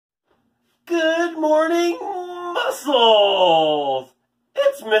Good morning, muscles!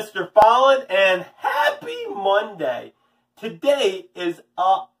 It's Mr. Fallon and happy Monday. Today is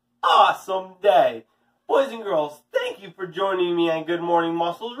an awesome day. Boys and girls, thank you for joining me on Good Morning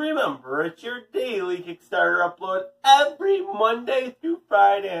Muscles. Remember, it's your daily Kickstarter upload every Monday through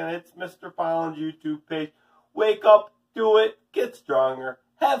Friday, and it's Mr. Fallon's YouTube page. Wake up, do it, get stronger,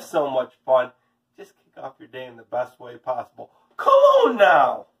 have so much fun. Just kick off your day in the best way possible. Come on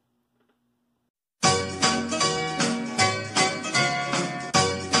now!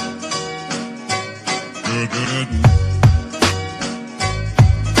 Good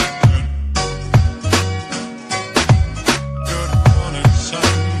morning, sun.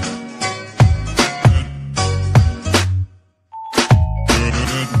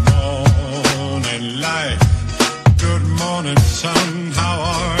 Good morning, light. Good morning, sun. How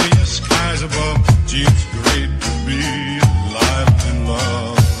are you? Skies above. Gee, it's great to be alive and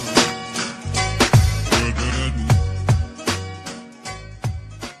love.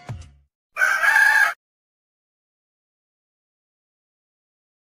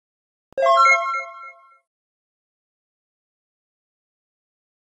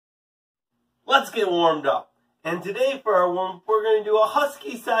 Let's get warmed up. And today for our warm-up, we're going to do a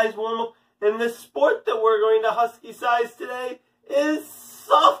husky size warm-up. And the sport that we're going to husky size today is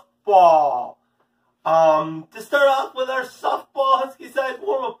softball. To start off with our softball husky size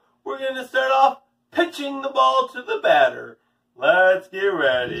warm-up, we're going to start off pitching the ball to the batter. Let's get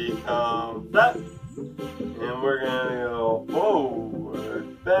ready. Come set. And we're going to go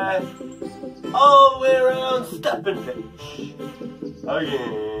forward, back, all the way around, step and pitch.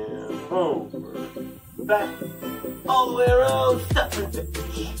 Again, forward, back, all the way around, step and pitch.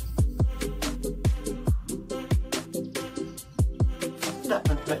 Step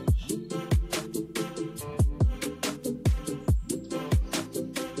and pitch.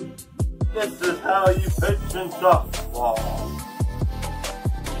 This is how you pitch in softball.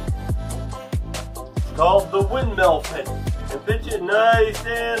 It's called the windmill pitch. And pitch it nice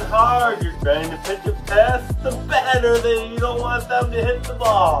and hard. You're trying to pitch it past the batter. You don't want them to hit the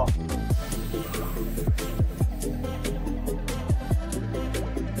ball.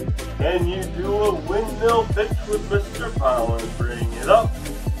 Can you do a windmill pitch with Mr. Fallon? Bring it up.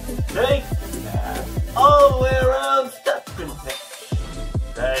 Take it back. All the way around. Step and pitch.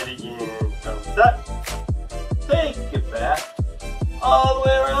 Try it again. Come set. Take it back. All the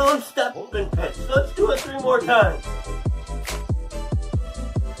way around. Step and pitch. Let's do it 3 more times.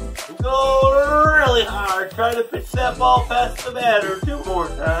 Go really hard. Try to pitch that ball past the batter 2 more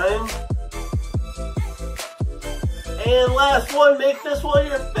times. And last one, make this one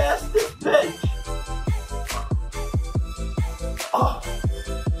your fastest pitch. Oh.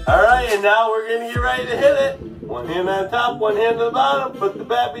 Alright, and now we're going to get ready to hit it. One hand on top, one hand on the bottom. Put the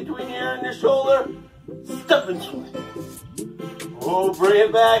bat between your ear and your shoulder. Step and swing. Oh, bring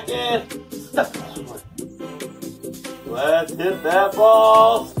it back in. Step and swing. Let's hit that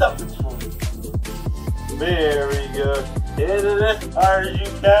ball. Step and swing. Very good. Hit it as hard as you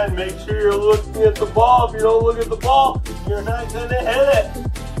can. Make sure you're looking at the ball. If you don't look at the ball, you're not going to hit it.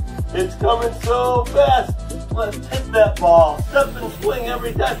 It's coming so fast. Let's hit that ball. Step and swing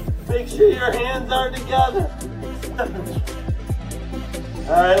every time. Make sure your hands are together. Step and swing.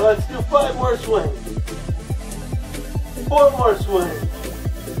 Alright, let's do 5 more swings. 4 more swings.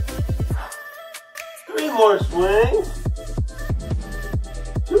 3 more swings.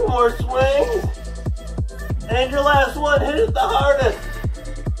 2 more swings. And your last one, hit it the hardest.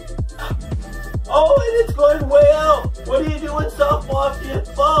 Oh, and it's going way out. What do you do in softball after you hit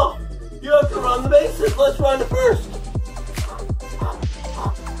the ball? You have to run the bases. Let's run to first.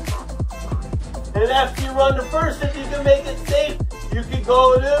 And after you run to first, if you can make it safe, you can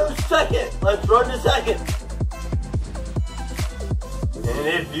go to second. Let's run to second. And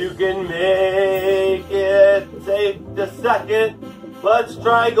if you can make it safe to second, let's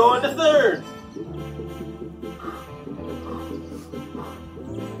try going to third.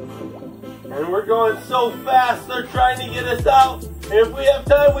 And we're going so fast, they're trying to get us out. And if we have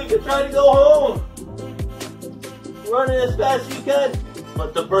time, we can try to go home. Run it as fast as you can.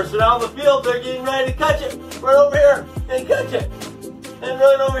 But the person out on the field, they're getting ready to catch it. Run over here and catch it. And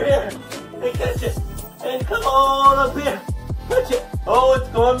run over here and catch it. And come on up here. Catch it. Oh, it's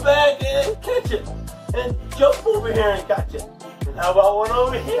going back and catch it. And jump over here and catch it. And how about one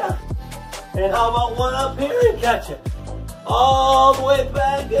over here? And how about one up here and catch it? All the way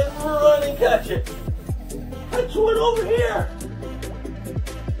back and run and catch it. Catch one over here.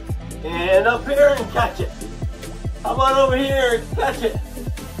 And up here and catch it. How about over here and catch it?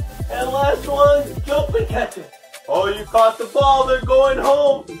 And last one, jump and catch it. Oh, you caught the ball. They're going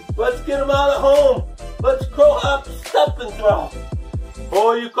home. Let's get them out of home. Let's crow hop, step and throw.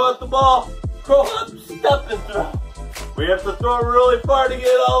 Oh, you caught the ball. Crow hop, step and throw. We have to throw it really far to get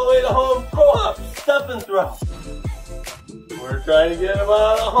it all the way to home. Crow hop, step and throw. We're trying to get them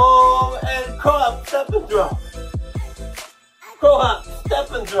out of home. And crow hop, step and throw. Crow hop,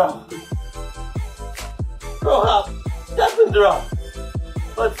 step and throw. Crow hop, step and throw.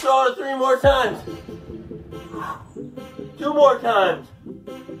 Let's throw it 3 more times. 2 more times.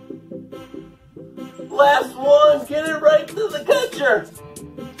 Last one, get it right to the catcher.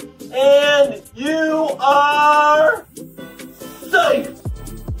 And you are safe.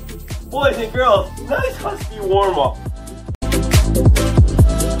 Boys and girls, nice husky warm-up.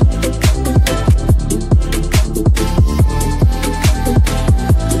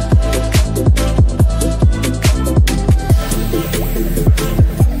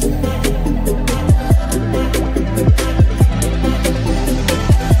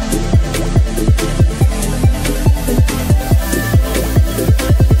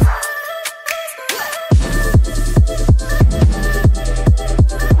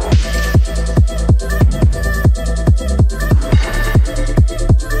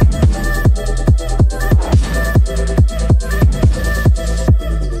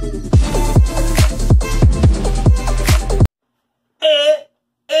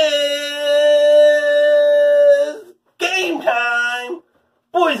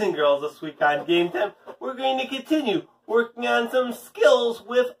 Boys and girls, this week on Game Time, we're going to continue working on some skills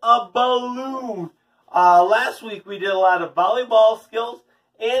with a balloon. Last week we did a lot of volleyball skills,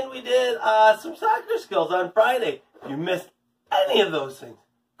 and we did some soccer skills on Friday. If you missed any of those things,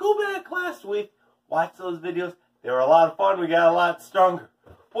 go back last week, watch those videos. They were a lot of fun. We got a lot stronger.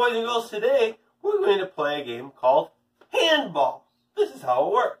 Boys and girls, today we're going to play a game called handball. This is how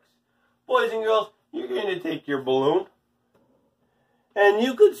it works. Boys and girls, you're going to take your balloon, and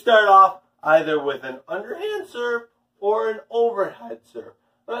you could start off either with an underhand serve or an overhead serve.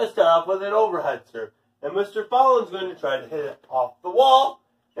 I'm going to start off with an overhead serve. And Mr. Fallon's going to try to hit it off the wall.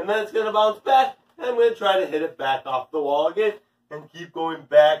 And then it's going to bounce back. And I'm going to try to hit it back off the wall again. And keep going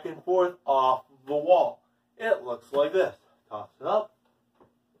back and forth off the wall. It looks like this. Toss it up.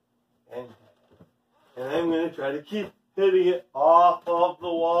 And I'm going to try to keep hitting it off of the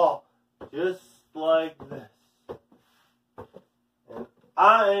wall. Just like this.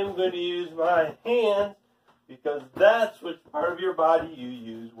 I'm going to use my hands because that's which part of your body you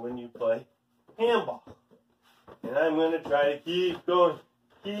use when you play handball. And I'm going to try to keep going,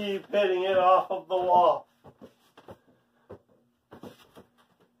 keep hitting it off of the wall.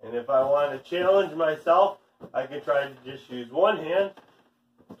 And if I want to challenge myself, I can try to just use one hand.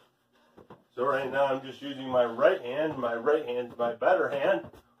 So right now I'm just using my right hand. My right hand's my better hand.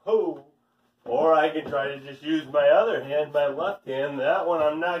 Oh. Or I can try to just use my other hand, my left hand. That one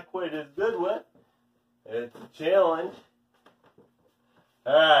I'm not quite as good with. It's a challenge.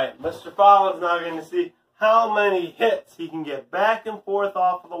 Alright, Mr. Fallon's now going to see how many hits he can get back and forth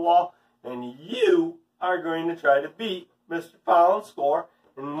off of the wall. And you are going to try to beat Mr. Fallon's score.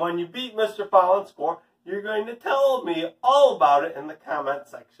 And when you beat Mr. Fallon's score, you're going to tell me all about it in the comment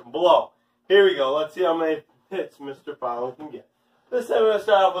section below. Here we go. Let's see how many hits Mr. Fallon can get. This time I'm going to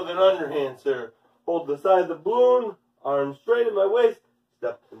start off with an underhand serve. Hold the side of the balloon, arms straight at my waist,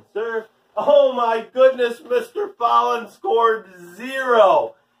 step and serve. Oh my goodness, Mr. Fallon scored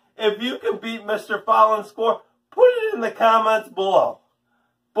 0. If you can beat Mr. Fallon's score, put it in the comments below.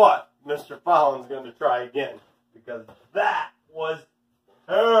 But Mr. Fallon's going to try again because that was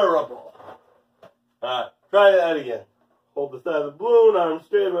terrible. Alright, try that again. Hold the side of the balloon, arms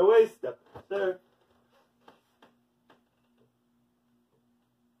straight at my waist, step and serve.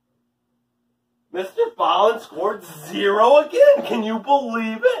 Mr. Fallon scored 0 again. Can you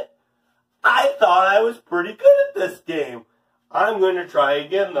believe it? I thought I was pretty good at this game. I'm going to try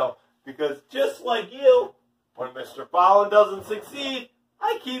again, though, because just like you, when Mr. Fallon doesn't succeed,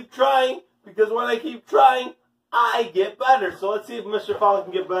 I keep trying, because when I keep trying, I get better. So let's see if Mr. Fallon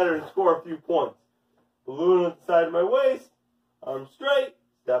can get better and score a few points. Balloon at the side of my waist, arms straight,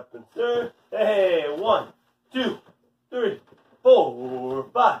 step and serve. Hey, 1, 2, 3, 4,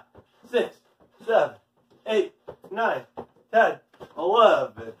 5, 6, 7, 8, 9, 10,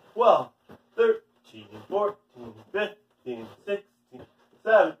 11, 12, 13, 14, 15, 16,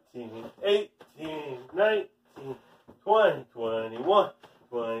 17, 18, 19, 20, 21,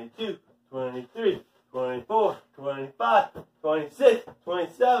 22, 23, 24, 25, 26,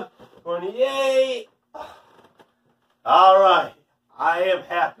 27, 28. All right, I am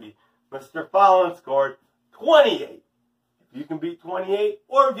happy. Mr. Fallon scored 28. If you can beat 28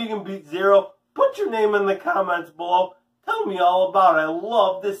 or if you can beat 0, Put your name in the comments below. Tell me all about it. I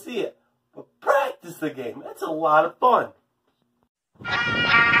love to see it. But practice the game. It's a lot of fun.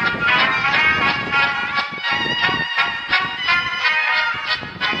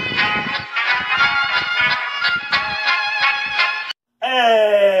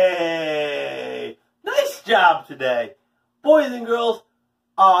 Hey! Nice job today. Boys and girls,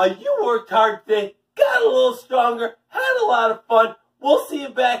 you worked hard today, got a little stronger, had a lot of fun. We'll see you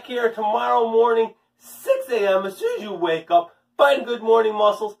back here tomorrow morning, 6 a.m. as soon as you wake up. Find good morning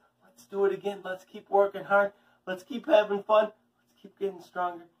muscles. Let's do it again. Let's keep working hard. Let's keep having fun. Let's keep getting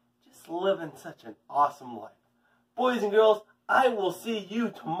stronger. Just living such an awesome life. Boys and girls, I will see you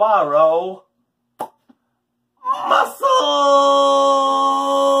tomorrow. Muscle!